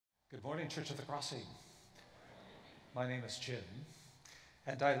Good morning, Church of the Crossing. My name is Jim,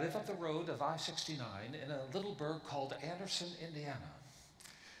 and I live up the road of I-69 in a little burg called Anderson, Indiana.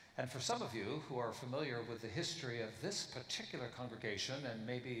 And for some of you who are familiar with the history of this particular congregation, and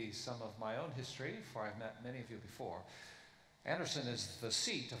maybe some of my own history, for I've met many of you before, Anderson is the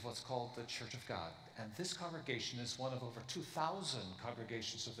seat of what's called the Church of God. And this congregation is one of over 2,000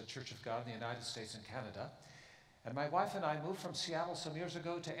 congregations of the Church of God in the United States and Canada. And my wife and I moved from Seattle some years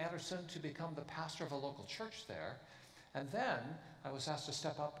ago to Anderson to become the pastor of a local church there. And then I was asked to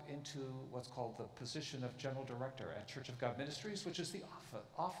step up into what's called the position of General Director at Church of God Ministries, which is the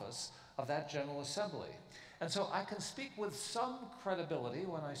office of that General Assembly. And so I can speak with some credibility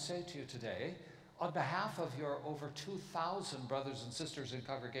when I say to you today, on behalf of your over 2,000 brothers and sisters in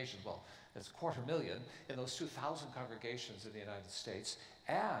congregations, well, it's 250,000 in those 2,000 congregations in the United States,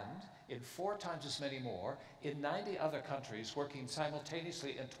 and in 4 times as many more in 90 other countries, working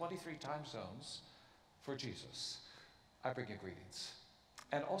simultaneously in 23 time zones for Jesus. I bring you greetings,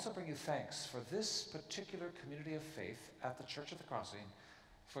 and also bring you thanks for this particular community of faith at the Church of the Crossing,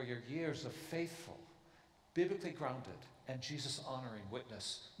 for your years of faithful, biblically grounded, and Jesus-honoring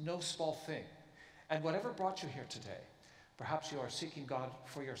witness, no small thing. And whatever brought you here today, perhaps you are seeking God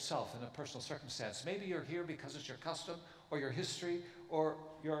for yourself in a personal circumstance. Maybe you're here because it's your custom, or your history, or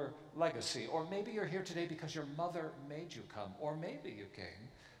your legacy. Or maybe you're here today because your mother made you come. Or maybe you came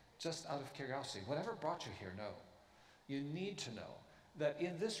just out of curiosity. Whatever brought you here, know. You need to know that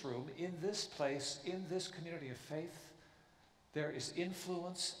in this room, in this place, in this community of faith, there is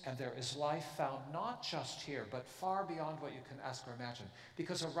influence and there is life found not just here, but far beyond what you can ask or imagine.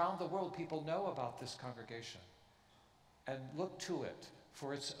 Because around the world, people know about this congregation and look to it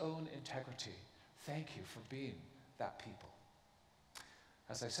for its own integrity. Thank you for being that people.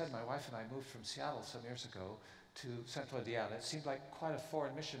 As I said, my wife and I moved from Seattle some years ago to Central Indiana. It seemed like quite a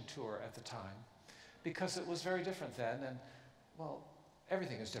foreign mission tour at the time because it was very different then, and well,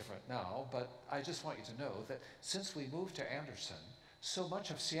 everything is different now, but I just want you to know that since we moved to Anderson, so much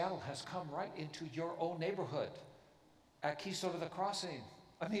of Seattle has come right into your own neighborhood at Keystone of the Crossing.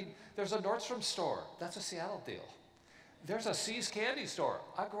 I mean, there's a Nordstrom store. That's a Seattle deal. There's a See's candy store.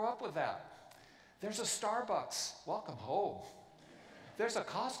 I grew up with that. There's a Starbucks. Welcome home. There's a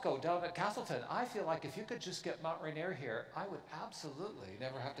Costco down at Castleton. I feel like if you could just get Mount Rainier here, I would absolutely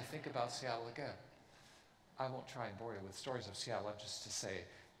never have to think about Seattle again. I won't try and bore you with stories of Seattle. I'm just to say,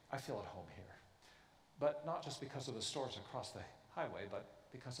 I feel at home here. But not just because of the stores across the highway, but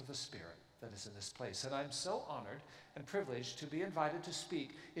because of the spirit that is in this place. And I'm so honored and privileged to be invited to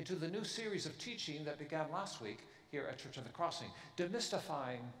speak into the new series of teaching that began last week here at Church of the Crossing,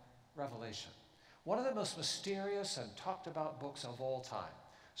 Demystifying Revelation. One of the most mysterious and talked about books of all time.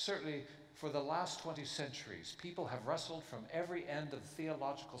 Certainly for the last 20 centuries, people have wrestled from every end of the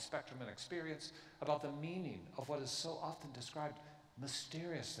theological spectrum and experience about the meaning of what is so often described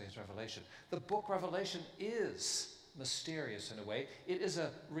mysteriously as Revelation. The book Revelation is mysterious in a way. It is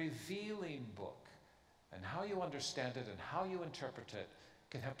a revealing book. And how you understand it and how you interpret it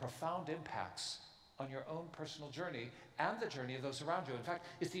can have profound impacts on your own personal journey and the journey of those around you. In fact,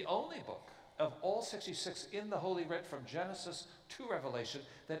 it's the only book of all 66 in the Holy Writ from Genesis to Revelation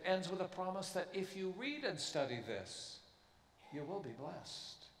that ends with a promise that if you read and study this, you will be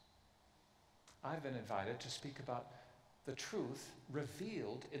blessed. I've been invited to speak about the truth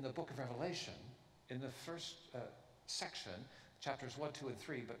revealed in the book of Revelation in the first section, chapters 1, 2, and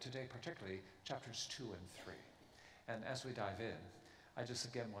 3, but today particularly chapters 2 and 3. And as we dive in, I just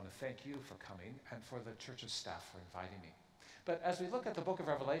again want to thank you for coming and for the church's staff for inviting me. But as we look at the book of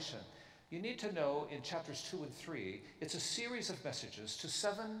Revelation, you need to know in chapters 2 and 3, it's a series of messages to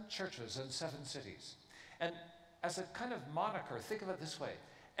 7 churches and 7 cities. And as a kind of moniker, think of it this way.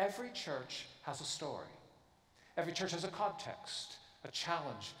 Every church has a story. Every church has a context, a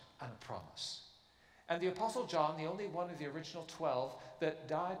challenge, and a promise. And the Apostle John, the only one of the original 12 that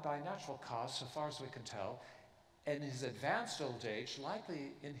died by natural cause, so far as we can tell, in his advanced old age,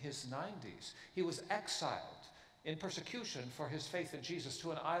 likely in his 90s, he was exiled in persecution for his faith in Jesus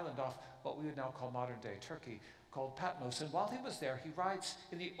to an island off what we would now call modern-day Turkey, called Patmos. And while he was there, he writes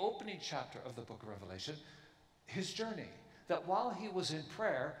in the opening chapter of the book of Revelation, his journey, that while he was in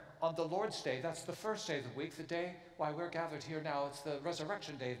prayer on the Lord's Day, that's the first day of the week, the day why we're gathered here now, it's the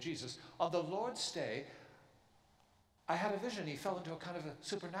resurrection day of Jesus. On the Lord's Day, I had a vision. He fell into a kind of a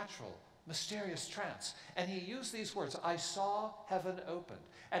supernatural, mysterious trance. And he used these words, I saw heaven opened.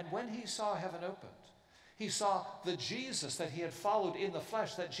 And when he saw heaven opened, he saw the Jesus that he had followed in the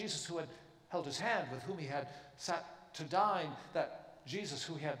flesh, that Jesus who had held his hand, with whom he had sat to dine, that Jesus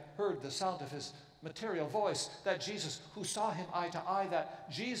who he had heard the sound of his material voice, that Jesus who saw him eye to eye, that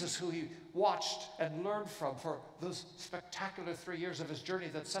Jesus who he watched and learned from for those spectacular 3 years of his journey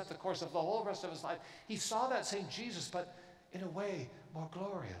that set the course of the whole rest of his life. He saw that same Jesus, but in a way more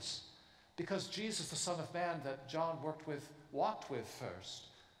glorious. Because Jesus, the Son of Man that John walked with first,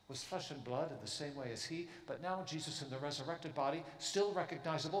 was flesh and blood in the same way as he, but now Jesus in the resurrected body, still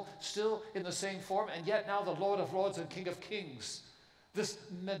recognizable, still in the same form, and yet now the Lord of Lords and King of Kings. This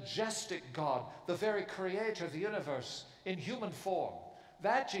majestic God, the very creator of the universe in human form.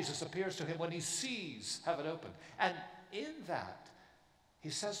 That Jesus appears to him when he sees heaven open. And in that, he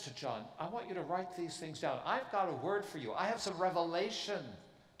says to John, I want you to write these things down. I've got a word for you. I have some revelation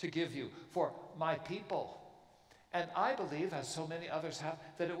to give you for my people. And I believe, as so many others have,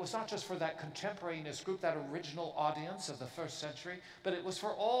 that it was not just for that contemporaneous group, that original audience of the first century, but it was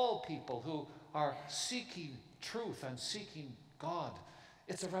for all people who are seeking truth and seeking God.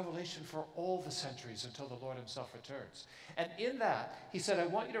 It's a revelation for all the centuries until the Lord himself returns. And in that, he said, I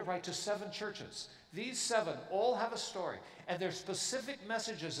want you to write to 7 churches. These 7 all have a story, and there's specific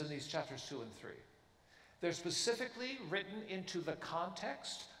messages in these chapters 2 and 3. They're specifically written into the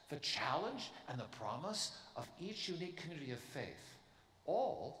context, the challenge, and the promise of each unique community of faith.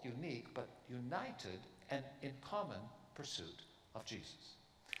 All unique, but united and in common pursuit of Jesus.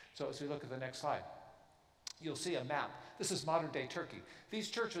 So as we look at the next slide, you'll see a map. This is modern-day Turkey. These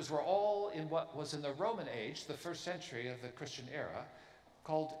churches were all in what was in the Roman age, the first century of the Christian era,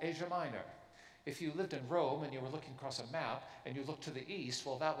 called Asia Minor. If you lived in Rome and you were looking across a map and you looked to the east,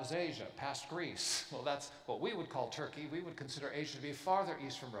 well, that was Asia, past Greece. Well, that's what we would call Turkey. We would consider Asia to be farther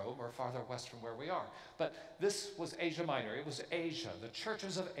east from Rome or farther west from where we are. But this was Asia Minor. It was Asia, the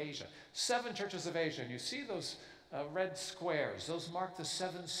churches of Asia. 7 churches of Asia. And you see those red squares. Those mark the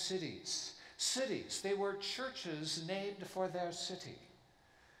 7 cities. Cities. They were churches named for their city.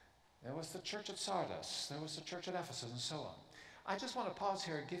 There was the church at Sardis. There was the church at Ephesus, and so on. I just want to pause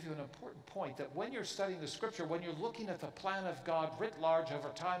here and give you an important point, that when you're studying the scripture, when you're looking at the plan of God writ large over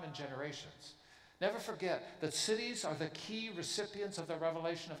time and generations, never forget that cities are the key recipients of the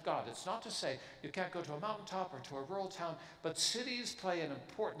revelation of God. It's not to say you can't go to a mountaintop or to a rural town, but cities play an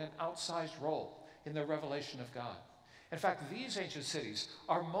important and outsized role in the revelation of God. In fact, these ancient cities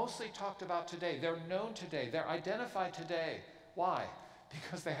are mostly talked about today. They're known today. They're identified today. Why?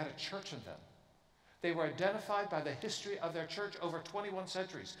 Because they had a church in them. They were identified by the history of their church over 21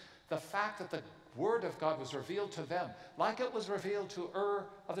 centuries. The fact that the word of God was revealed to them, like it was revealed to Ur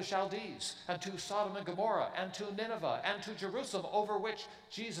of the Chaldees, and to Sodom and Gomorrah, and to Nineveh, and to Jerusalem, over which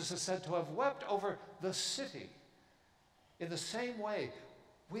Jesus is said to have wept over the city. In the same way,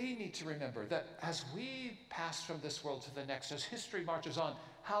 we need to remember that as we pass from this world to the next, as history marches on,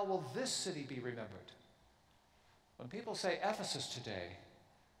 how will this city be remembered? When people say Ephesus today,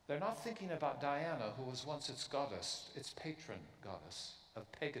 they're not thinking about Diana, who was once its goddess, its patron goddess of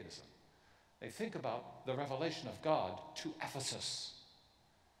paganism. They think about the revelation of God to Ephesus.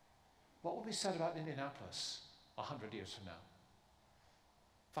 What will be said about Indianapolis 100 years from now?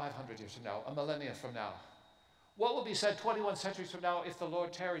 500 years from now? A millennia from now? What will be said 21 centuries from now if the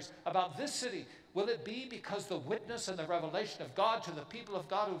Lord tarries about this city? Will it be because the witness and the revelation of God to the people of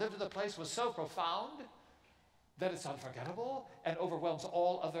God who lived in the place was so profound that it's unforgettable and overwhelms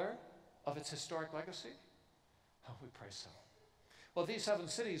all other of its historic legacy? Oh, we pray so. Well, these 7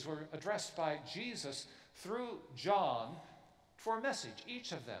 cities were addressed by Jesus through John for a message,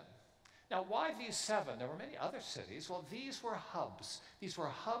 each of them. Now, why these 7? There were many other cities. Well, these were hubs. These were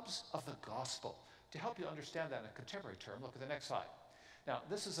hubs of the gospel. To help you understand that in a contemporary term, look at the next slide. Now,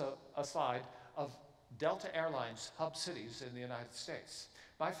 this is a slide of Delta Airlines hub cities in the United States.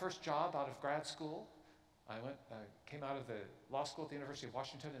 My first job out of grad school, I came out of the law school at the University of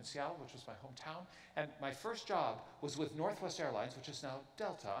Washington in Seattle, which was my hometown, and my first job was with Northwest Airlines, which is now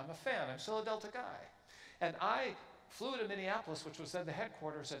Delta. I'm a fan. I'm still a Delta guy. And I flew to Minneapolis, which was then the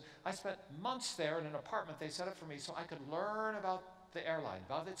headquarters, and I spent months there in an apartment they set up for me so I could learn about the airline,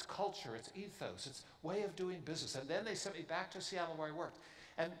 about its culture, its ethos, its way of doing business. And then they sent me back to Seattle where I worked.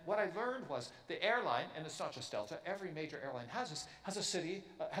 And what I learned was the airline, and it's not just Delta, every major airline has this,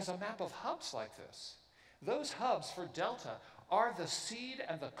 has a map of hubs like this. Those hubs for Delta are the seed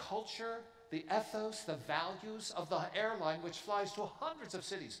and the culture, the ethos, the values of the airline, which flies to hundreds of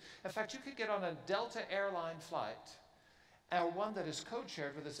cities. In fact, you could get on a Delta airline flight, or one that is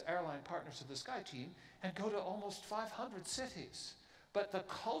code-shared with its airline partners of the Sky Team, and go to almost 500 cities. But the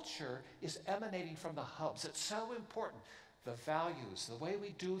culture is emanating from the hubs. It's so important. The values, the way we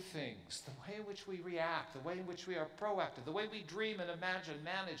do things, the way in which we react, the way in which we are proactive, the way we dream and imagine,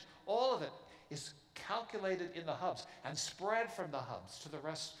 manage, all of it is calculated in the hubs and spread from the hubs to the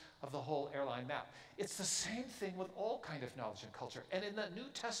rest of the whole airline map. It's the same thing with all kind of knowledge and culture. And in the New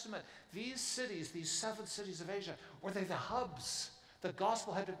Testament, these cities, these 7 cities of Asia, were they the hubs? The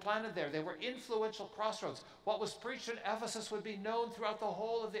gospel had been planted there. They were influential crossroads. What was preached in Ephesus would be known throughout the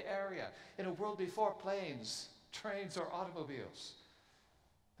whole of the area in a world before planes, trains, or automobiles.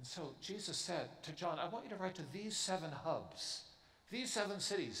 And so Jesus said to John, I want you to write to these 7 hubs, these 7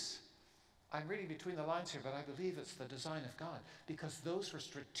 cities. I'm reading between the lines here, but I believe it's the design of God, because those were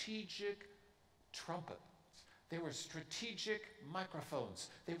strategic trumpets. They were strategic microphones.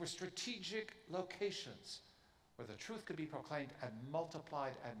 They were strategic locations where the truth could be proclaimed and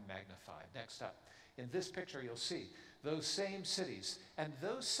multiplied and magnified. Next up, in this picture you'll see those same cities, and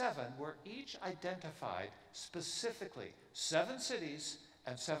those 7 were each identified specifically, 7 cities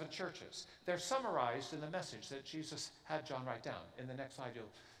and 7 churches. They're summarized in the message that Jesus had John write down. In the next slide, you'll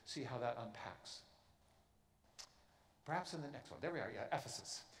see how that unpacks. Perhaps in the next one. There we are, yeah,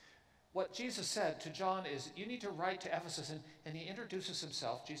 Ephesus. What Jesus said to John is, you need to write to Ephesus, and he introduces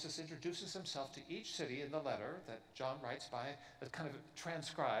himself. Jesus introduces himself to each city in the letter that John writes by, that's kind of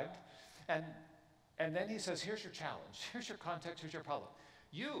transcribed. And then he says, here's your challenge, here's your context, here's your problem.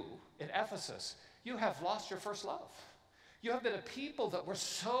 You, in Ephesus, you have lost your first love. You have been a people that were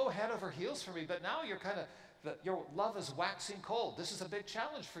so head over heels for me, but now you're kind of, your love is waxing cold. This is a big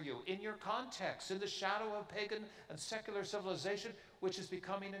challenge for you in your context, in the shadow of pagan and secular civilization, which is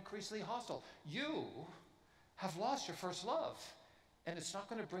becoming increasingly hostile. You have lost your first love, and it's not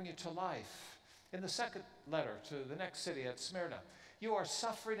going to bring you to life. In the second letter to the next city at Smyrna, you are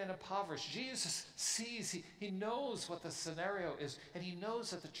suffering and impoverished. Jesus sees, he knows what the scenario is, and he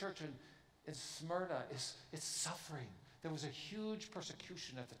knows that the church in Smyrna is suffering. There was a huge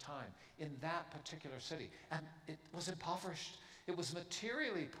persecution at the time in that particular city, and it was impoverished. It was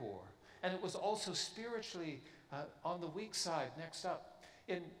materially poor, and it was also spiritually on the weak side. Next up,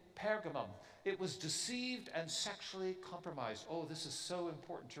 in Pergamum, it was deceived and sexually compromised. Oh, this is so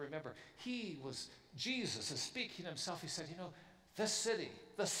important to remember. Jesus is speaking himself. He said, you know, the city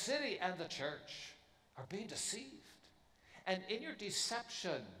and the church are being deceived. And in your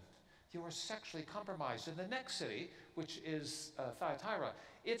deception, you are sexually compromised. In the next city, which is Thyatira,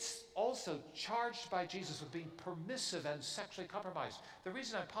 it's also charged by Jesus with being permissive and sexually compromised. The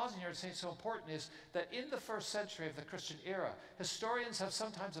reason I'm pausing here and saying it's so important is that in the first century of the Christian era, historians have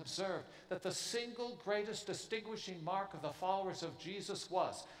sometimes observed that the single greatest distinguishing mark of the followers of Jesus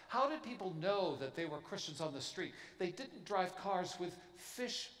was, how did people know that they were Christians on the street? They didn't drive cars with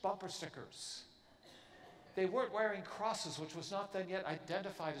fish bumper stickers. They weren't wearing crosses, which was not then yet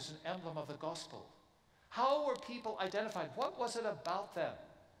identified as an emblem of the gospel. How were people identified? What was it about them?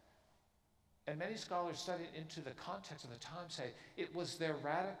 And many scholars studied into the context of the time say it was their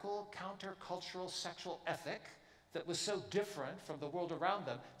radical countercultural sexual ethic that was so different from the world around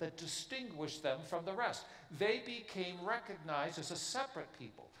them that distinguished them from the rest. They became recognized as a separate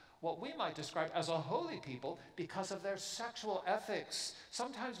people, what we might describe as a holy people, because of their sexual ethics.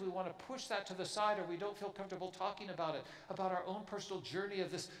 Sometimes we want to push that to the side, or we don't feel comfortable talking about it, about our own personal journey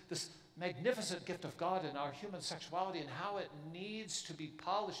of this magnificent gift of God in our human sexuality and how it needs to be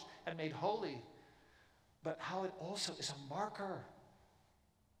polished and made holy, but how it also is a marker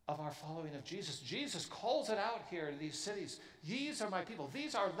of our following of Jesus. Jesus calls it out here in these cities. These are my people.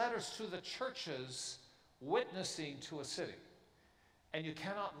 These are letters to the churches witnessing to a city. And you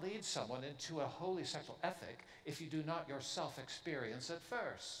cannot lead someone into a holy sexual ethic if you do not yourself experience it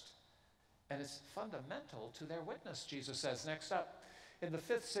first. And it's fundamental to their witness, Jesus says. Next up, in the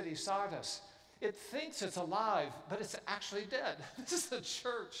 5th city, Sardis, it thinks it's alive, but it's actually dead. This is the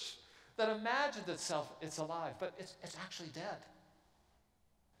church that imagined itself it's alive, but it's actually dead.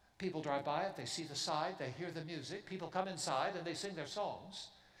 People drive by it, they see the side, they hear the music. People come inside and they sing their songs.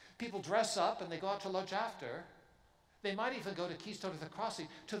 People dress up and they go out to lunch after. They might even go to Keystone of the Crossing,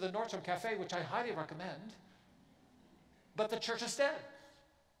 to the Nordstrom Cafe, which I highly recommend. But the church is dead.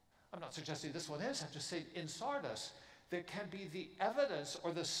 I'm not suggesting this one is. I'm just saying in Sardis, there can be the evidence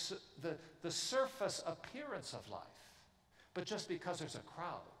or the surface appearance of life. But just because there's a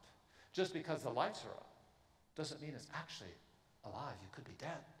crowd, just because the lights are up, doesn't mean it's actually alive. You could be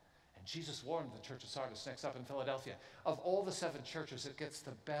dead. And Jesus warned the church of Sardis. Next up in Philadelphia, of all the 7 churches, it gets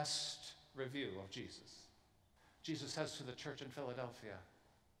the best review of Jesus. Jesus says to the church in Philadelphia,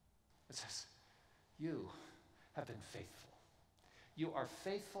 it says, you have been faithful. You are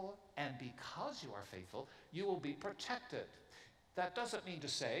faithful, and because you are faithful, you will be protected. That doesn't mean to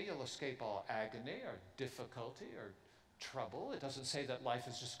say you'll escape all agony or difficulty or trouble. It doesn't say that life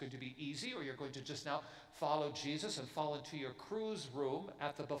is just going to be easy, or you're going to just now follow Jesus and fall into your cruise room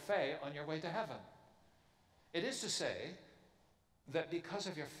at the buffet on your way to heaven. It is to say that because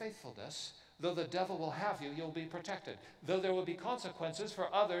of your faithfulness, though the devil will have you, you'll be protected. Though there will be consequences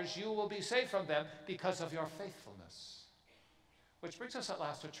for others, you will be safe from them because of your faithfulness. Which brings us at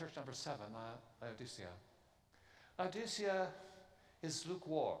last to church number 7, Laodicea. Laodicea is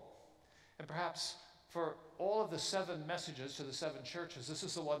lukewarm. And perhaps for all of the 7 messages to the 7 churches, this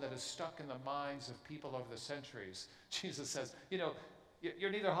is the one that is stuck in the minds of people over the centuries. Jesus says, you know, you're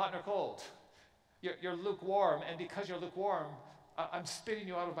neither hot nor cold. You're lukewarm, and because you're lukewarm, I'm spitting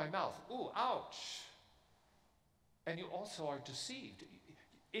you out of my mouth. Ooh, ouch. And you also are deceived.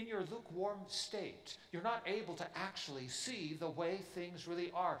 In your lukewarm state, you're not able to actually see the way things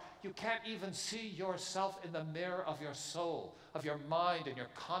really are. You can't even see yourself in the mirror of your soul, of your mind and your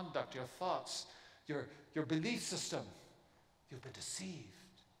conduct, your thoughts, your belief system. You've been deceived.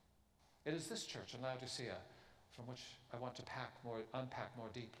 It is this church in Laodicea from which I want to unpack more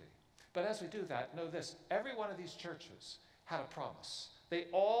deeply. But as we do that, know this: every one of these churches had a promise. They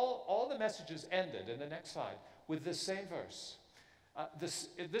all the messages ended in the next slide with this same verse.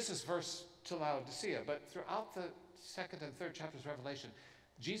 This is verse to Laodicea, but throughout the 2nd and 3rd chapters of Revelation,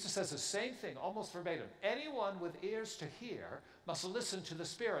 Jesus says the same thing, almost verbatim. Anyone with ears to hear must listen to the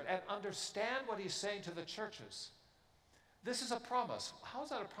Spirit and understand what he's saying to the churches. This is a promise. How is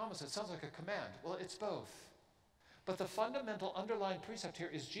that a promise? It sounds like a command. Well, it's both. But the fundamental underlying precept here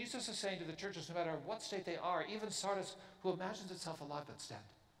is Jesus is saying to the churches, no matter what state they are, even Sardis, who imagines itself alive but dead,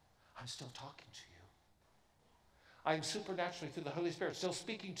 I'm still talking to you. I am supernaturally, through the Holy Spirit, still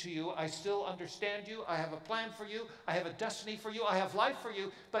speaking to you. I still understand you. I have a plan for you. I have a destiny for you. I have life for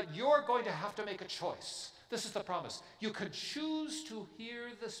you. But you're going to have to make a choice. This is the promise. You can choose to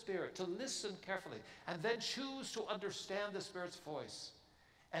hear the Spirit, to listen carefully, and then choose to understand the Spirit's voice.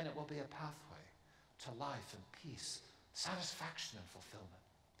 And it will be a pathway to life and peace, satisfaction and fulfillment.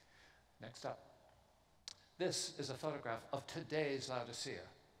 Next up. This is a photograph of today's Laodicea.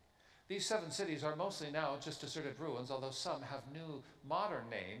 These 7 cities are mostly now just deserted ruins, although some have new modern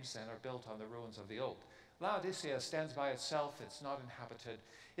names and are built on the ruins of the old. Laodicea stands by itself. It's not inhabited.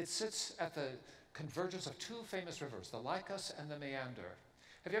 It sits at the convergence of 2 famous rivers, the Lycus and the Meander.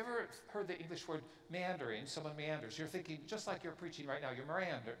 Have you ever heard the English word meandering? Someone meanders. You're thinking, just like you're preaching right now, you're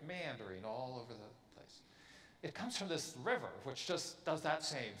meandering all over the place. It comes from this river, which just does that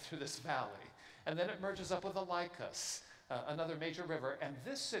same through this valley. And then it merges up with the Lycus, another major river, and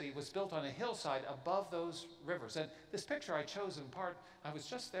this city was built on a hillside above those rivers. And this picture I chose in part, I was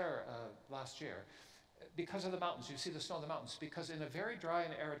just there last year, because of the mountains. You see the snow in the mountains, because in a very dry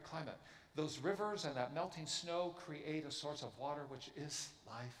and arid climate, those rivers and that melting snow create a source of water which is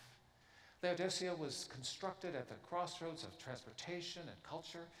life. Laodicea was constructed at the crossroads of transportation and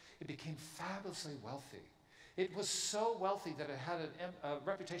culture. It became fabulously wealthy. It was so wealthy that it had a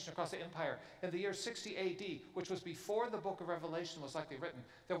reputation across the empire. In the year 60 AD, which was before the book of Revelation was likely written,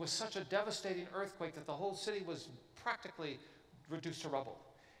 there was such a devastating earthquake that the whole city was practically reduced to rubble.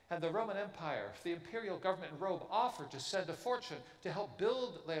 And the Roman Empire, the imperial government in Rome, offered to send a fortune to help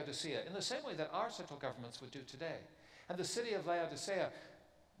build Laodicea in the same way that our central governments would do today. And the city of Laodicea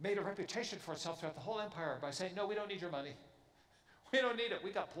made a reputation for itself throughout the whole empire by saying, no, we don't need your money. We don't need it.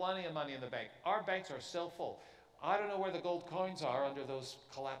 We got plenty of money in the bank. Our banks are still full. I don't know where the gold coins are under those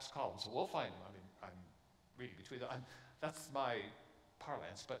collapsed columns. We'll find them. I mean, I'm reading between them. That's my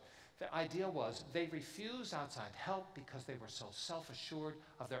parlance. But the idea was they refused outside help because they were so self-assured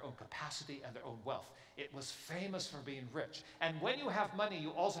of their own capacity and their own wealth. It was famous for being rich. And when you have money, you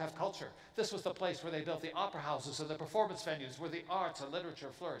also have culture. This was the place where they built the opera houses and the performance venues where the arts and literature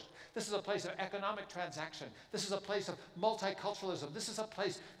flourished. This is a place of economic transaction. This is a place of multiculturalism. This is a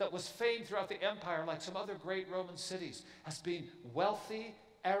place that was famed throughout the empire, like some other great Roman cities, as being wealthy,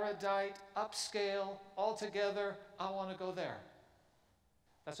 erudite, upscale, all together. I want to go there.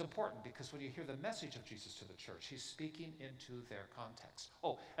 That's important because when you hear the message of Jesus to the church, he's speaking into their context.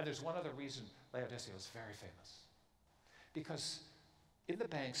 Oh, and there's one other reason Laodicea was very famous. Because in the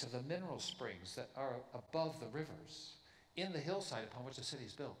banks of the mineral springs that are above the rivers, in the hillside upon which the city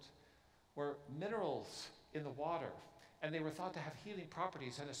is built, were minerals in the water, and they were thought to have healing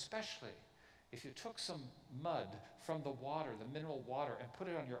properties, and especially if you took some mud from the water, the mineral water, and put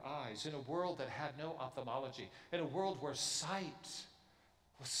it on your eyes in a world that had no ophthalmology, in a world where sight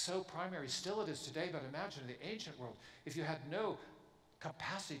was so primary. Still it is today, but imagine in the ancient world, if you had no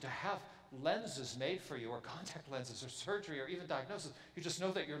capacity to have lenses made for you, or contact lenses, or surgery, or even diagnosis, you just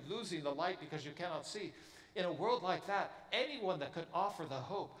know that you're losing the light because you cannot see. In a world like that, anyone that could offer the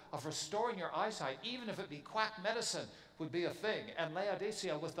hope of restoring your eyesight, even if it be quack medicine, would be a thing. And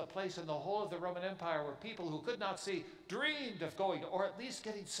Laodicea was the place in the whole of the Roman Empire where people who could not see dreamed of going, or at least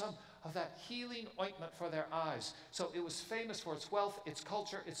getting some of that healing ointment for their eyes. So it was famous for its wealth, its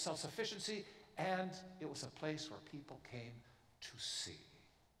culture, its self-sufficiency, and it was a place where people came to see.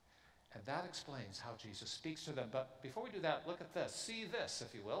 And that explains how Jesus speaks to them. But before we do that, look at this. See this,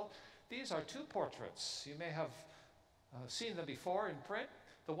 if you will. These are two portraits. You may have seen them before in print.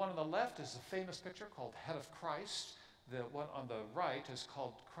 The one on the left is a famous picture called Head of Christ. The one on the right is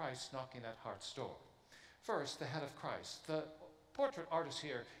called Christ Knocking at Heart's Door. First, the Head of Christ. The portrait artist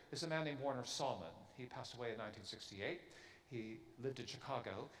here is a man named Warner Sallman. He passed away in 1968. He lived in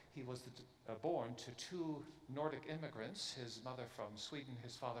Chicago. He was born to two Nordic immigrants, his mother from Sweden,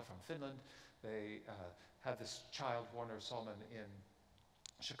 his father from Finland. They had this child, Warner Sallman, in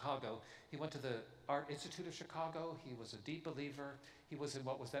Chicago. He went to the Art Institute of Chicago. He was a deep believer. He was in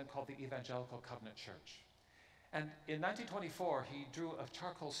what was then called the Evangelical Covenant Church. And in 1924, he drew a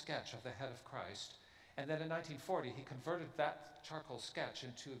charcoal sketch of the Head of Christ. And then in 1940, he converted that charcoal sketch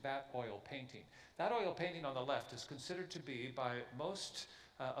into that oil painting. That oil painting on the left is considered to be, by most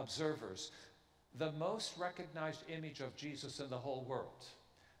observers, the most recognized image of Jesus in the whole world.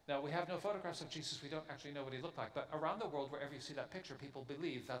 Now, we have no photographs of Jesus. We don't actually know what he looked like. But around the world, wherever you see that picture, people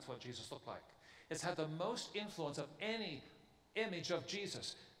believe that's what Jesus looked like. It's had the most influence of any image of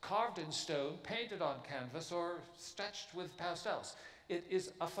Jesus, carved in stone, painted on canvas, or sketched with pastels. It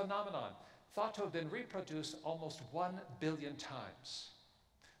is a phenomenon thought to have been reproduced almost 1 billion times.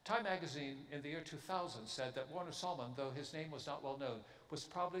 Time magazine in the year 2000 said that Warner Sallman, though his name was not well known, was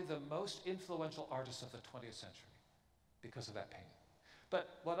probably the most influential artist of the 20th century because of that painting.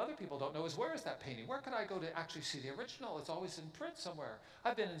 But what other people don't know is, where is that painting? Where could I go to actually see the original? It's always in print somewhere.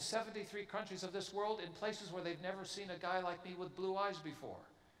 I've been in 73 countries of this world, in places where they've never seen a guy like me with blue eyes before,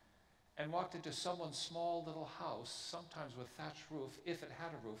 and walked into someone's small little house, sometimes with thatched roof, if it had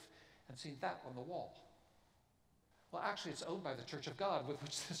a roof, and seen that on the wall. Well, actually, it's owned by the Church of God, with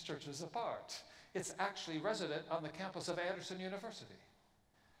which this church is a part. It's actually resident on the campus of Anderson University.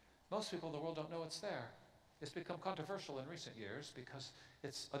 Most people in the world don't know it's there. It's become controversial in recent years because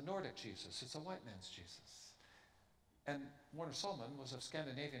it's a Nordic Jesus. It's a white man's Jesus. And Warner Sallman was of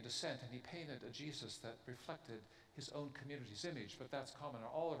Scandinavian descent, and he painted a Jesus that reflected his own community's image, but that's common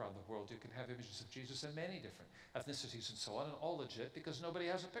all around the world. You can have images of Jesus in many different ethnicities and so on, and all legit, because nobody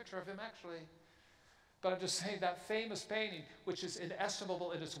has a picture of him actually. But I'm just saying, that famous painting, which is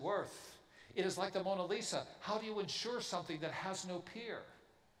inestimable in its worth, it is like the Mona Lisa. How do you ensure something that has no peer?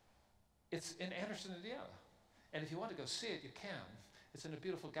 It's in Anderson, Indiana. And if you want to go see it, you can. It's in a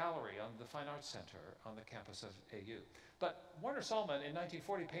beautiful gallery on the Fine Arts Center on the campus of AU. But Warner Sallman in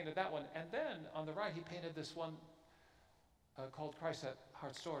 1940 painted that one, and then on the right he painted this one called Christ at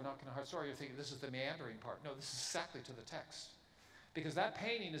Heart's Door, Knocking at Heart's Door. You're thinking this is the meandering part. No, this is exactly to the text. Because that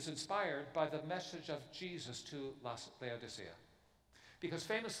painting is inspired by the message of Jesus to Laodicea. Because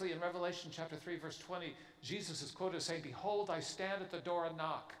famously in Revelation chapter 3, verse 20, Jesus is quoted as saying, "Behold, I stand at the door and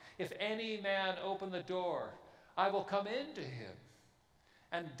knock. If any man open the door, I will come into him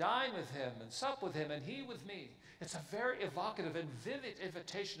and dine with him and sup with him and he with me." It's a very evocative and vivid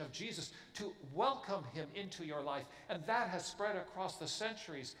invitation of Jesus to welcome him into your life. And that has spread across the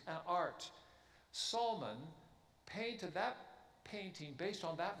centuries and art. Sallman painted that painting based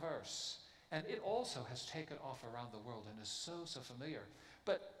on that verse. And it also has taken off around the world and is so familiar.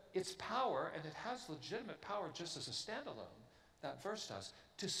 But its power, and it has legitimate power just as a standalone, that verse does,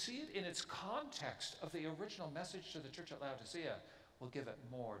 to see it in its context of the original message to the church at Laodicea will give it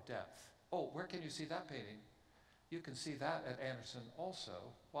more depth. Oh, where can you see that painting? You can see that at Anderson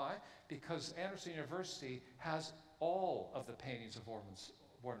also. Why? Because Anderson University has all of the paintings of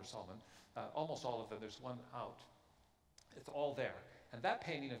Warner Sallman, almost all of them. There's one out. It's all there. And that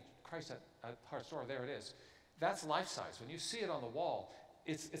painting of Christ at Heart's Door, there it is. That's life-size. When you see it on the wall,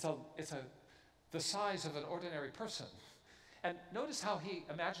 it's the size of an ordinary person. And notice how he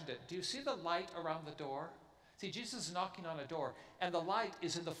imagined it. Do you see the light around the door? See, Jesus is knocking on a door, and the light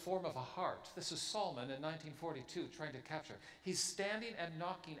is in the form of a heart. This is Sallman in 1942 trying to capture. He's standing and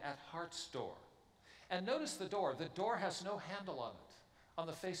knocking at Heart's Door. And notice the door. The door has no handle on it, on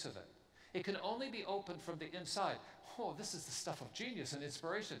the face of it. It can only be opened from the inside. Oh, this is the stuff of genius and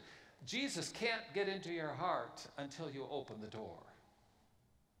inspiration. Jesus can't get into your heart until you open the door.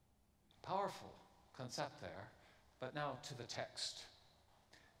 Powerful concept there. But now to the text.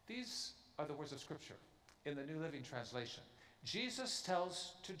 These are the words of Scripture in the New Living Translation. Jesus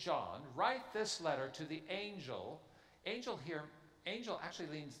tells to John, write this letter to the angel. Angel here, angel actually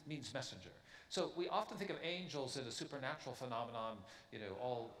means messenger. So we often think of angels as a supernatural phenomenon,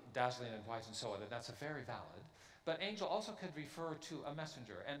 all dazzling and white and so on, and that's very valid. But angel also could refer to a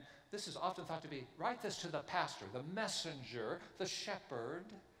messenger. And this is often thought to be, write this to the pastor, the messenger, the shepherd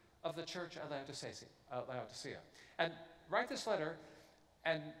of the church at Laodicea. And write this letter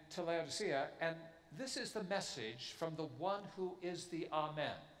to Laodicea, and this is the message from the one who is the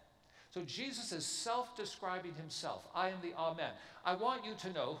Amen. So Jesus is self-describing himself. I am the Amen. I want you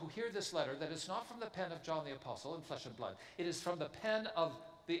to know, who hear this letter, that it's not from the pen of John the Apostle in flesh and blood. It is from the pen of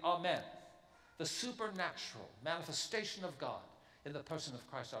the Amen, the supernatural manifestation of God in the person of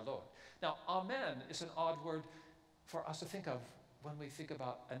Christ our Lord. Now, Amen is an odd word for us to think of when we think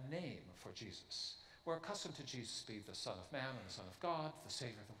about a name for Jesus. We're accustomed to Jesus being the Son of Man and the Son of God, the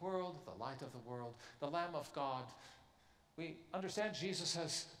Savior of the world, the light of the world, the Lamb of God. We understand Jesus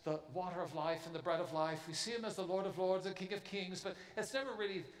as the water of life and the bread of life. We see him as the Lord of Lords, the King of Kings, but it's never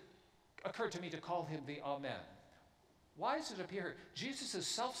really occurred to me to call him the Amen. Why does it appear? Jesus is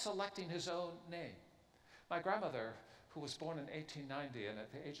self-selecting his own name. My grandmother, who was born in 1890 and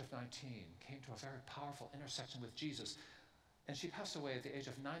at the age of 19, came to a very powerful intersection with Jesus. And she passed away at the age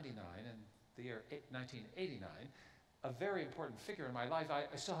of 99 in the year 1989. A very important figure in my life. I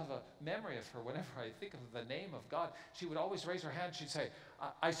still have a memory of her. Whenever I think of the name of God, she would always raise her hand. She'd say,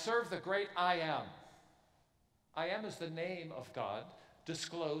 I serve the great I Am. I Am is the name of God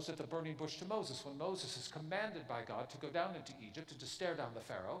disclosed at the burning bush to Moses. When Moses is commanded by God to go down into Egypt and to stare down the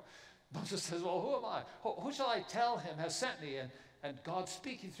Pharaoh, Moses says, well, who am I? Who shall I tell him has sent me? And God,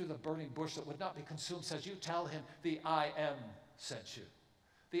 speaking through the burning bush that would not be consumed, says, you tell him the I Am sent you.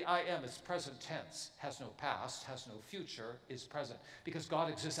 The I Am is present tense, has no past, has no future, is present, because God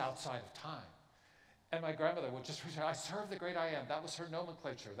exists outside of time. And my grandmother would just say, I serve the great I Am. That was her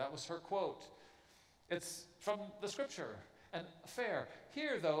nomenclature. That was her quote. It's from the scripture. And fair.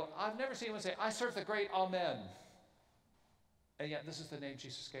 Here, though, I've never seen anyone say, I serve the great Amen. And yet this is the name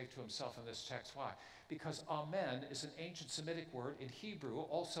Jesus gave to himself in this text. Why? Because Amen is an ancient Semitic word in Hebrew,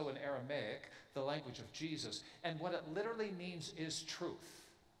 also in Aramaic, the language of Jesus. And what it literally means is truth.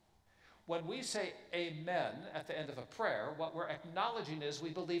 When we say amen at the end of a prayer, what we're acknowledging is we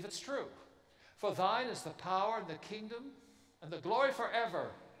believe it's true. For thine is the power and the kingdom and the glory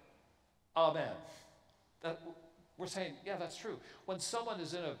forever. Amen. We're saying, yeah, that's true. When someone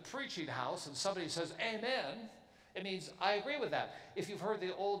is in a preaching house and somebody says amen, it means I agree with that. If you've heard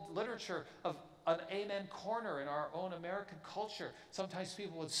the old literature of an amen corner in our own American culture, sometimes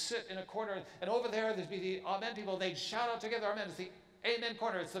people would sit in a corner and over there'd be the amen people, and they'd shout out together, amen. It's the amen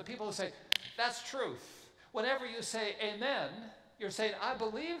corner. It's the people who say, that's truth. Whenever you say amen, you're saying, I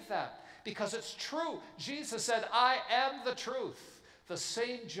believe that because it's true. Jesus said, I am the truth. The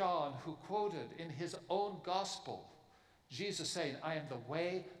same John who quoted in his own gospel, Jesus saying, I am the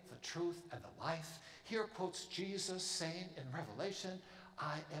way, the truth, and the life. Here quotes Jesus saying in Revelation,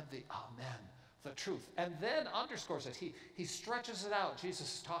 I am the Amen, the truth. And then underscores it. He stretches it out.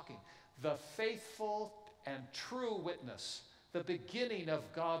 Jesus is talking. The faithful and true witness, the beginning of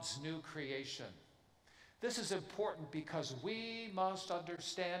God's new creation. This is important because we must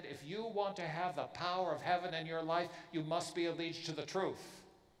understand if you want to have the power of heaven in your life, you must be allegiance to the truth.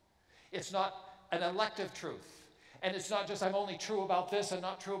 It's not an elective truth. And it's not just I'm only true about this and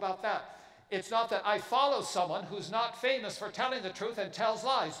not true about that. It's not that I follow someone who's not famous for telling the truth and tells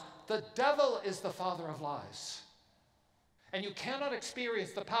lies. The devil is the father of lies. And you cannot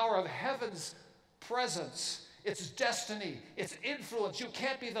experience the power of heaven's presence, its destiny, its influence. You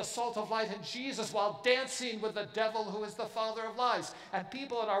can't be the salt of light in Jesus while dancing with the devil who is the father of lies. And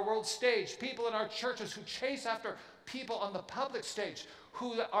people on our world stage, people in our churches who chase after people on the public stage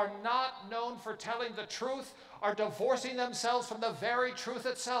who are not known for telling the truth are divorcing themselves from the very truth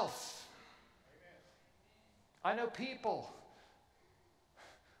itself. I know people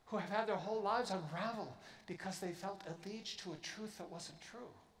who have had their whole lives unravel because they felt allegiance to a truth that wasn't true.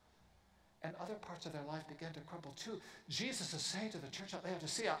 And other parts of their life began to crumble too. Jesus is saying to the church at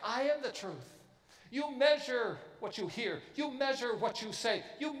Laodicea, I am the truth. You measure what you hear. You measure what you say.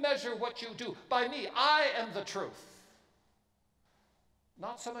 You measure what you do. By me, I am the truth.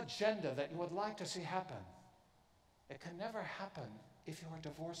 Not some agenda that you would like to see happen. It can never happen if you are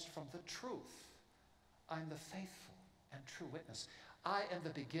divorced from the truth. I'm the faithful and true witness. I am the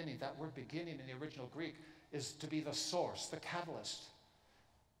beginning. That word beginning in the original Greek is to be the source, the catalyst.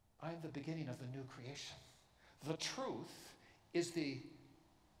 I am the beginning of the new creation. The truth is the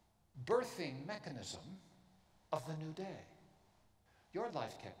birthing mechanism of the new day. Your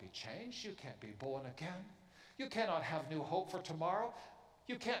life can't be changed. You can't be born again. You cannot have new hope for tomorrow.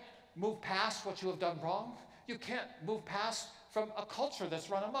 You can't move past what you have done wrong. You can't move past from a culture that's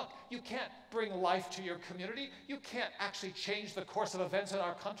run amok. You can't bring life to your community. You can't actually change the course of events in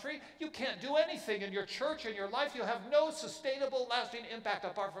our country. You can't do anything in your church, in your life. You have no sustainable, lasting impact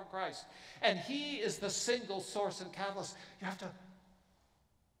apart from Christ. And he is the single source and catalyst. You have to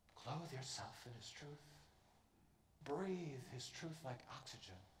clothe yourself in his truth. Breathe his truth like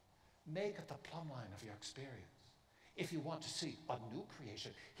oxygen. Make it the plumb line of your experience. If you want to see a new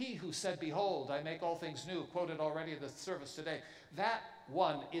creation, he who said, behold, I make all things new, quoted already in the service today, that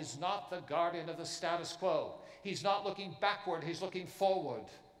one is not the guardian of the status quo. He's not looking backward, he's looking forward.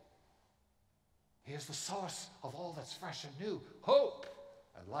 He is the source of all that's fresh and new, hope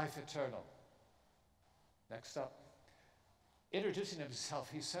and life eternal. Next up, introducing himself,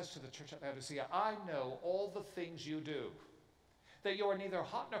 he says to the church at Laodicea, I know all the things you do, that you are neither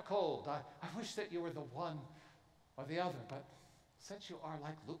hot nor cold. I wish that you were the one or the other, but since you are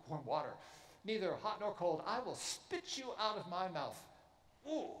like lukewarm water, neither hot nor cold, I will spit you out of my mouth.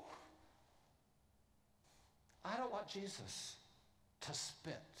 Ooh. I don't want Jesus to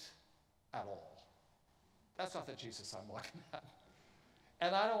spit at all. That's not the Jesus I'm looking at.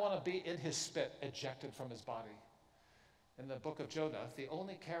 And I don't want to be in his spit, ejected from his body. In the book of Jonah, the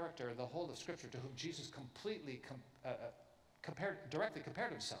only character in the whole of Scripture to whom Jesus completely directly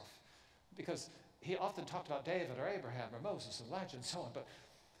compared himself, because he often talked about David or Abraham or Moses and Elijah and so on,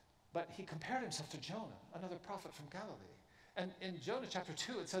 but he compared himself to Jonah, another prophet from Galilee. And in Jonah chapter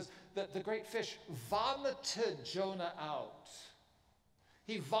 2, it says that the great fish vomited Jonah out.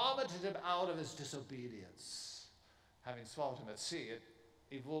 He vomited him out of his disobedience. Having swallowed him at sea, it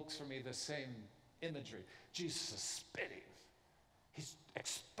evokes for me the same imagery. Jesus is spitting. He's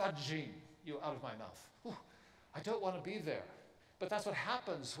expunging you out of my mouth. Ooh, I don't want to be there. But that's what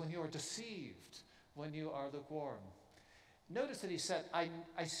happens when you are deceived, when you are lukewarm. Notice that he said, I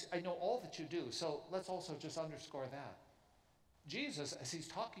know all that you do. So let's also just underscore that. Jesus, as he's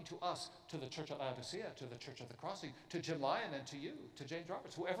talking to us, to the church at Laodicea, to the church at the Crossing, to Jim Lyon and to you, to James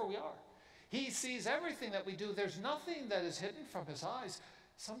Roberts, whoever we are, he sees everything that we do. There's nothing that is hidden from his eyes.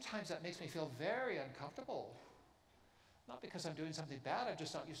 Sometimes that makes me feel very uncomfortable. Not because I'm doing something bad, I'm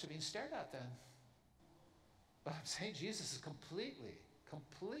just not used to being stared at then. But I'm saying Jesus is completely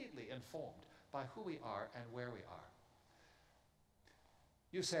informed by who we are and where we are.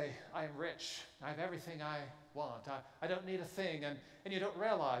 You say, I am rich, I have everything I want, I don't need a thing, and you don't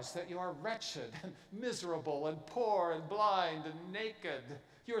realize that you are wretched and miserable and poor and blind and naked.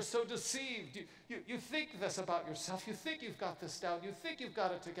 You are so deceived. You think this about yourself. You think you've got this down. You think you've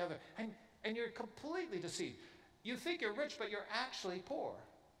got it together, and you're completely deceived. You think you're rich, but you're actually poor.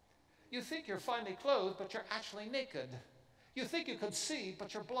 You think you're finely clothed, but you're actually naked. You think you can see,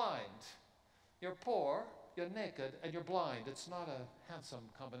 but you're blind. You're poor, you're naked, and you're blind. It's not a handsome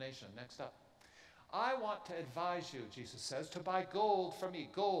combination. Next up. I want to advise you, Jesus says, to buy gold from me.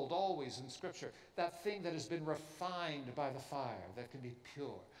 Gold, always in Scripture. That thing that has been refined by the fire, that can be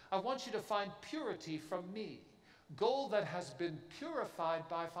pure. I want you to find purity from me. Gold that has been purified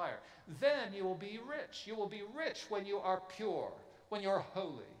by fire. Then you will be rich. You will be rich when you are pure, when you're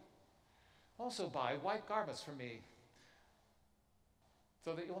holy. Also buy white garments from me,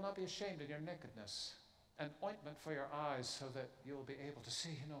 so that you will not be ashamed in your nakedness. And ointment for your eyes, so that you will be able to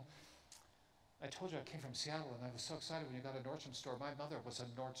see. You know, I told you I came from Seattle, and I was so excited when you got a Nordstrom store. My mother was a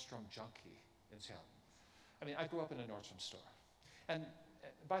Nordstrom junkie in Seattle. I mean, I grew up in a Nordstrom store. And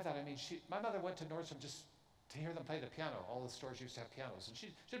by that, I mean, my mother went to Nordstrom just to hear them play the piano. All the stores used to have pianos. And she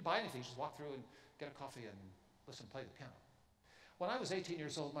didn't buy anything. She just walked through and get a coffee and listen play the piano. When I was 18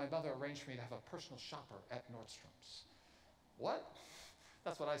 years old, my mother arranged for me to have a personal shopper at Nordstrom's. What?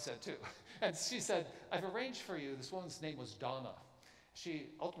 That's what I said, too. And she said, I've arranged for you. This woman's name was Donna. She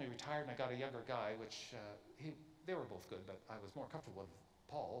ultimately retired, and I got a younger guy, which they were both good, but I was more comfortable with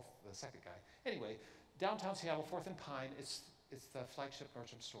Paul, the second guy. Anyway, downtown Seattle, 4th and Pine, it's the flagship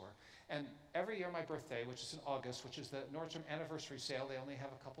Nordstrom store. And every year my birthday, which is in August, which is the Nordstrom anniversary sale, they only have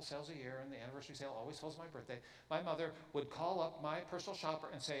a couple sales a year, and the anniversary sale always falls my birthday. My mother would call up my personal shopper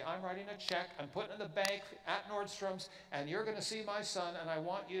and say, I'm writing a check, I'm putting it in the bank at Nordstrom's, and you're going to see my son, and I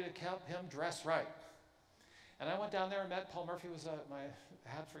want you to help him dress right. And I went down there and met Paul Murphy, was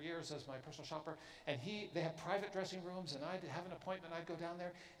had for years as my personal shopper, and they had private dressing rooms, and I'd have an appointment, I'd go down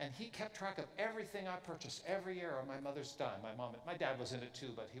there, and he kept track of everything I purchased every year on my mother's dime. My dad was in it too,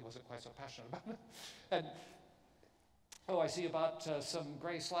 but he wasn't quite so passionate about it. And I see about some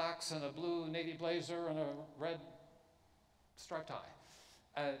gray slacks and a blue navy blazer and a red striped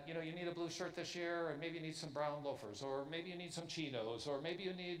tie. You need a blue shirt this year, and maybe you need some brown loafers, or maybe you need some chinos, or maybe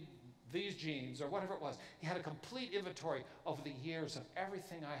you need these jeans, or whatever it was. He had a complete inventory over the years of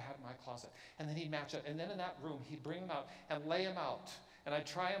everything I had in my closet. And then he'd match it. And then in that room, he'd bring them out and lay them out. And I'd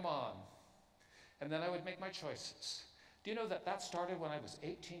try them on. And then I would make my choices. Do you know that that started when I was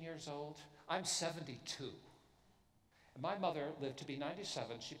 18 years old? I'm 72. And my mother lived to be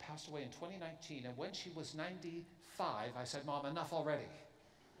 97. She passed away in 2019. And when she was 95, I said, Mom, enough already.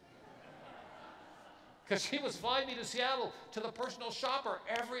 Because she was flying me to Seattle to the personal shopper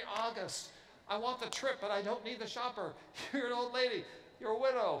every August. I want the trip, but I don't need the shopper. You're an old lady. You're a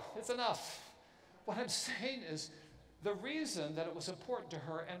widow. It's enough. What I'm saying is, the reason that it was important to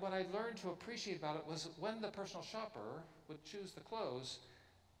her, and what I learned to appreciate about it, was when the personal shopper would choose the clothes,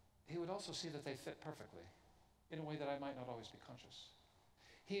 he would also see that they fit perfectly in a way that I might not always be conscious.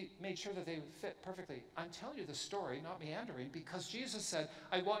 He made sure that they fit perfectly. I'm telling you the story, not meandering, because Jesus said,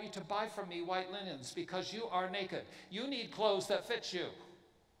 I want you to buy from me white linens because you are naked. You need clothes that fit you.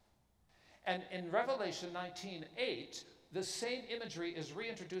 And in Revelation 19:8, the same imagery is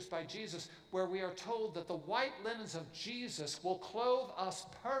reintroduced by Jesus, where we are told that the white linens of Jesus will clothe us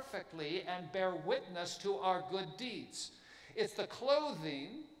perfectly and bear witness to our good deeds. It's the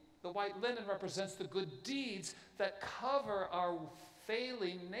clothing, the white linen represents the good deeds that cover our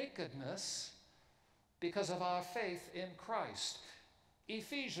failing nakedness because of our faith in Christ.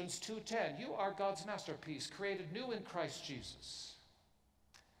 Ephesians 2:10, you are God's masterpiece, created new in Christ Jesus.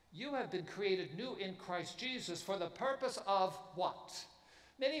 You have been created new in Christ Jesus for the purpose of what?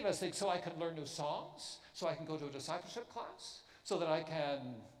 Many of us think, so I can learn new songs, so I can go to a discipleship class, so that I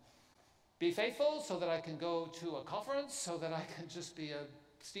can be faithful, so that I can go to a conference, so that I can just be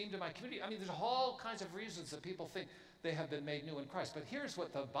esteemed in my community. I mean, there's all kinds of reasons that people think they have been made new in Christ. But here's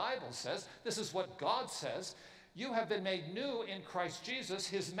what the Bible says. This is what God says. You have been made new in Christ Jesus,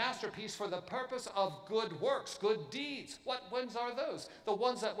 his masterpiece, for the purpose of good works, good deeds. What ones are those? The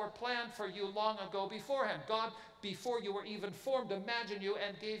ones that were planned for you long ago beforehand. God, before you were even formed, imagined you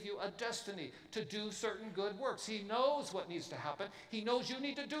and gave you a destiny to do certain good works. He knows what needs to happen. He knows you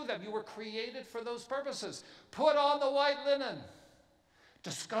need to do them. You were created for those purposes. Put on the white linen.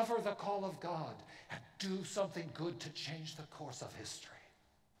 Discover the call of God and do something good to change the course of history.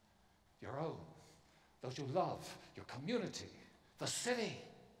 Your own, those you love, your community, the city.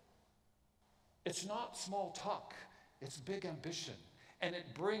 It's not small talk, it's big ambition, and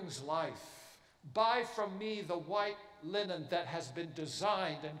it brings life. Buy from me the white linen that has been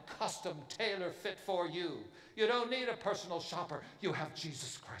designed and custom tailor fit for you. You don't need a personal shopper. You have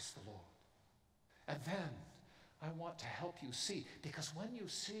Jesus Christ the Lord. And then I want to help you see, because when you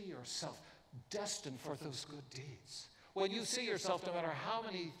see yourself destined for those good deeds, when you see yourself, no matter how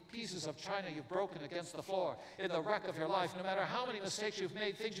many pieces of china you've broken against the floor in the wreck of your life, no matter how many mistakes you've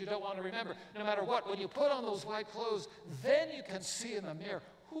made, things you don't want to remember, no matter what, when you put on those white clothes, then you can see in the mirror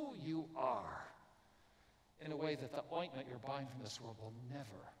who you are in a way that the ointment you're buying from this world will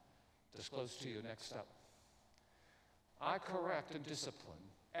never disclose to you. Next up, I correct and discipline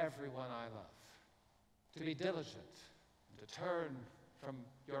everyone I love. To be diligent, and to turn from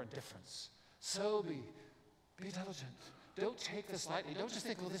your indifference. So be diligent. Don't take this lightly. Don't just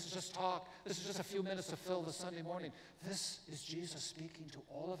think, well, this is just talk. This is just a few minutes to fill the Sunday morning. This is Jesus speaking to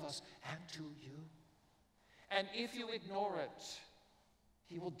all of us and to you. And if you ignore it,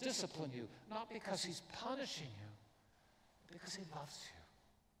 he will discipline you, not because he's punishing you, but because he loves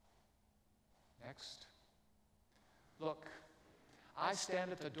you. Next. Look. I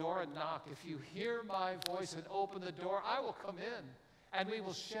stand at the door and knock. If you hear my voice and open the door, I will come in, and we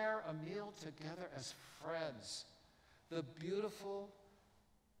will share a meal together as friends. The beautiful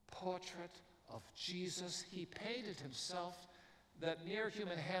portrait of Jesus he painted himself that mere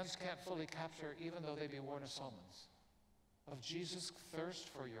human hands can't fully capture, even though they be worn as almonds. Of Jesus' thirst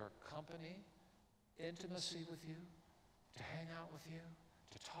for your company, intimacy with you, to hang out with you,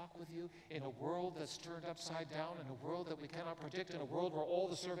 to talk with you in a world that's turned upside down, in a world that we cannot predict, in a world where all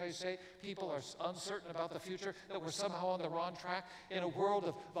the surveys say people are uncertain about the future, that we're somehow on the wrong track, in a world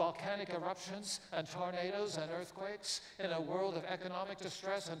of volcanic eruptions and tornadoes and earthquakes, in a world of economic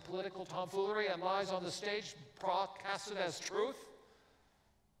distress and political tomfoolery and lies on the stage broadcasted as truth.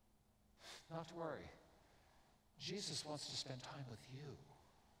 Not to worry. Jesus wants to spend time with you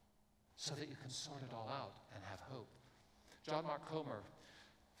so that you can sort it all out and have hope. John Mark Comer,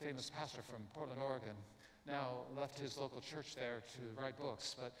 famous pastor from Portland, Oregon, now left his local church there to write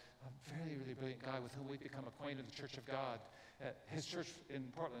books, but a really, really brilliant guy with whom we've become acquainted in the Church of God. His church in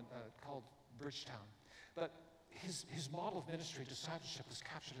Portland called Bridgetown. But his model of ministry, discipleship, was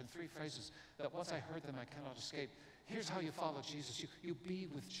captured in 3 phrases that once I heard them, I cannot escape. Here's how you follow Jesus. You be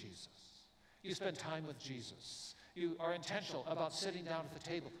with Jesus. You spend time with Jesus. You are intentional about sitting down at the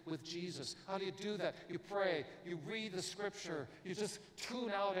table with Jesus. How do you do that? You pray, you read the scripture, you just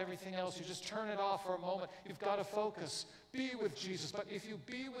tune out everything else, you just turn it off for a moment. You've got to focus. Be with Jesus. But if you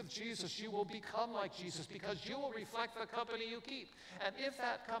be with Jesus, you will become like Jesus because you will reflect the company you keep. And if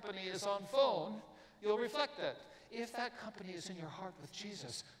that company is on phone, you'll reflect that. If that company is in your heart with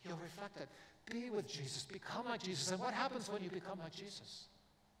Jesus, you'll reflect that. Be with Jesus. Become like Jesus. And what happens when you become like Jesus?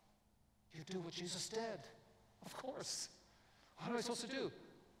 You do what Jesus did. Of course. What am I supposed to do?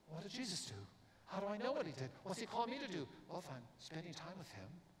 What did Jesus do? How do I know what he did? What's he called me to do? Well, if I'm spending time with him,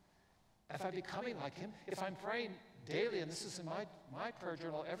 if I'm becoming like him, if I'm praying daily, and this is in my prayer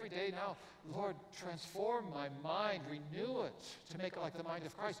journal every day now, Lord, transform my mind, renew it to make it like the mind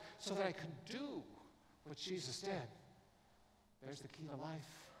of Christ so that I can do what Jesus did. There's the key to life.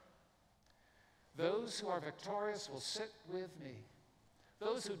 Those who are victorious will sit with me.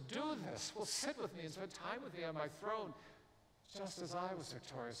 Those who do this will sit with me and spend time with me on my throne, just as I was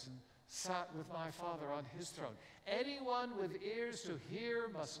victorious and sat with my Father on his throne. Anyone with ears to hear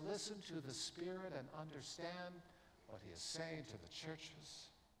must listen to the Spirit and understand what he is saying to the churches.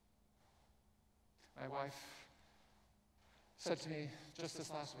 My wife said to me just this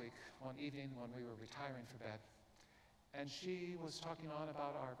last week, one evening when we were retiring for bed, and she was talking on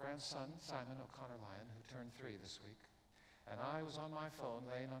about our grandson, Simon O'Connor-Lyon, who turned 3 this week. And I was on my phone,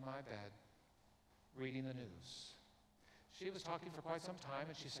 laying on my bed, reading the news. She was talking for quite some time,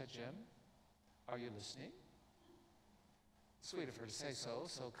 and she said, Jim, are you listening? Sweet of her to say so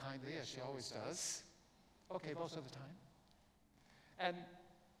kindly, as she always does. Okay, most of the time. And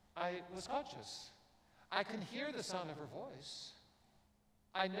I was conscious. I can hear the sound of her voice.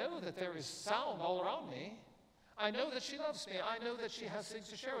 I know that there is sound all around me. I know that she loves me. I know that she has things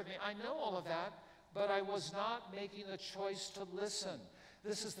to share with me. I know all of that. But I was not making a choice to listen.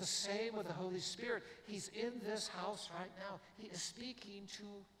 This is the same with the Holy Spirit. He's in this house right now. He is speaking to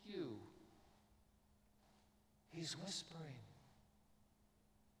you. He's whispering,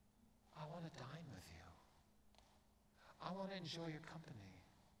 I want to dine with you. I want to enjoy your company.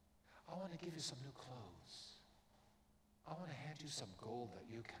 I want to give you some new clothes. I want to hand you some gold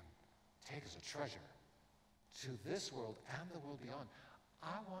that you can take as a treasure to this world and the world beyond.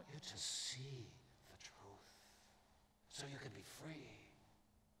 I want you to see so you can be free.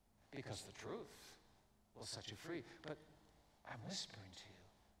 Because the truth will set you free. But I'm whispering to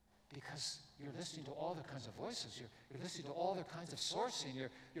you because you're listening to all the kinds of voices. You're listening to all the kinds of sourcing.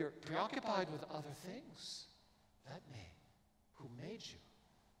 You're preoccupied with other things. Let me, who made you,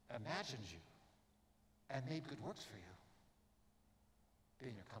 imagined you, and made good works for you, be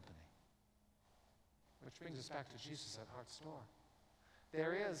in your company. Which brings us back to Jesus at heart's door.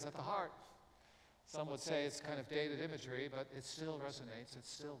 There is at the heart. Some would say it's kind of dated imagery, but it still resonates.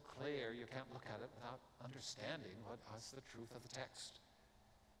 It's still clear. You can't look at it without understanding what is the truth of the text.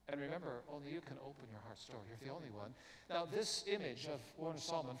 And remember, only you can open your heart's door. You're the only one. Now, this image of Warner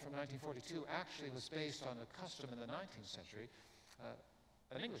Sallman from 1942 actually was based on a custom in the 19th century.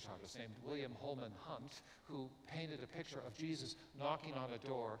 An English artist named William Holman Hunt, who painted a picture of Jesus knocking on a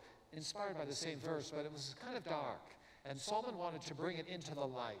door, inspired by the same verse, but it was kind of dark. And Sallman wanted to bring it into the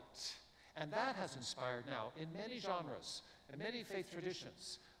light. And that has inspired now, in many genres, in many faith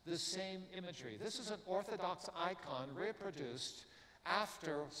traditions, the same imagery. This is an Orthodox icon reproduced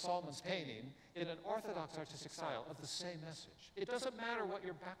after Sallman's painting in an Orthodox artistic style of the same message. It doesn't matter what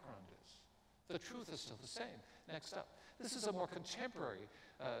your background is. The truth is still the same. Next up. This is a more contemporary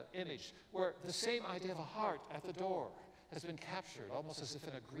image where the same idea of a heart at the door has been captured, almost as if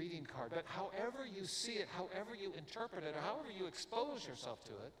in a greeting card. But however you see it, however you interpret it, or however you expose yourself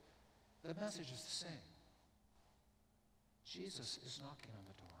to it, the message is the same. Jesus is knocking on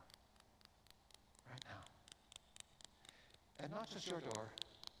the door right now. And not just your door.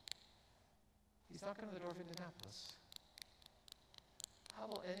 He's knocking on the door of Indianapolis. How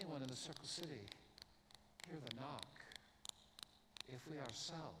will anyone in the Circle City hear the knock if we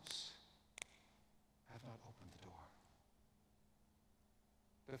ourselves have not opened the door?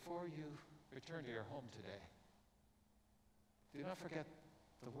 Before you return to your home today, do not forget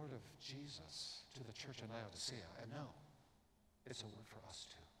the word of Jesus to the church in Laodicea. And no, it's a word for us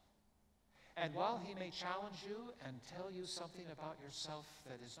too. And while he may challenge you and tell you something about yourself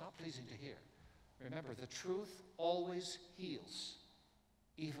that is not pleasing to hear, remember, the truth always heals,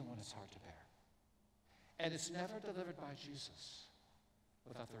 even when it's hard to bear. And it's never delivered by Jesus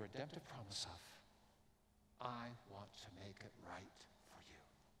without the redemptive promise of, I want to make it right for you.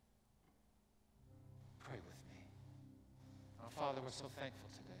 Pray with me. Father, we're so thankful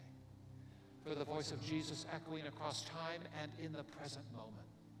today for the voice of Jesus echoing across time and in the present moment.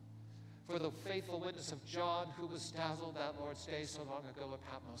 for the faithful witness of John, who was dazzled that Lord's day so long ago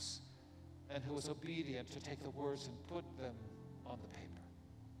at Patmos, and who was obedient to take the words and put them on the paper.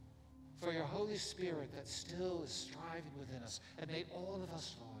 For your Holy Spirit that still is striving within us, and may all of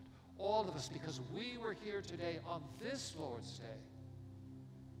us, Lord, all of us, because we were here today on this Lord's day,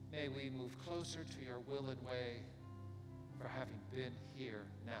 may we move closer to your will and way for having been here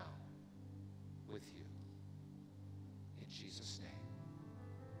now with you. In Jesus' name.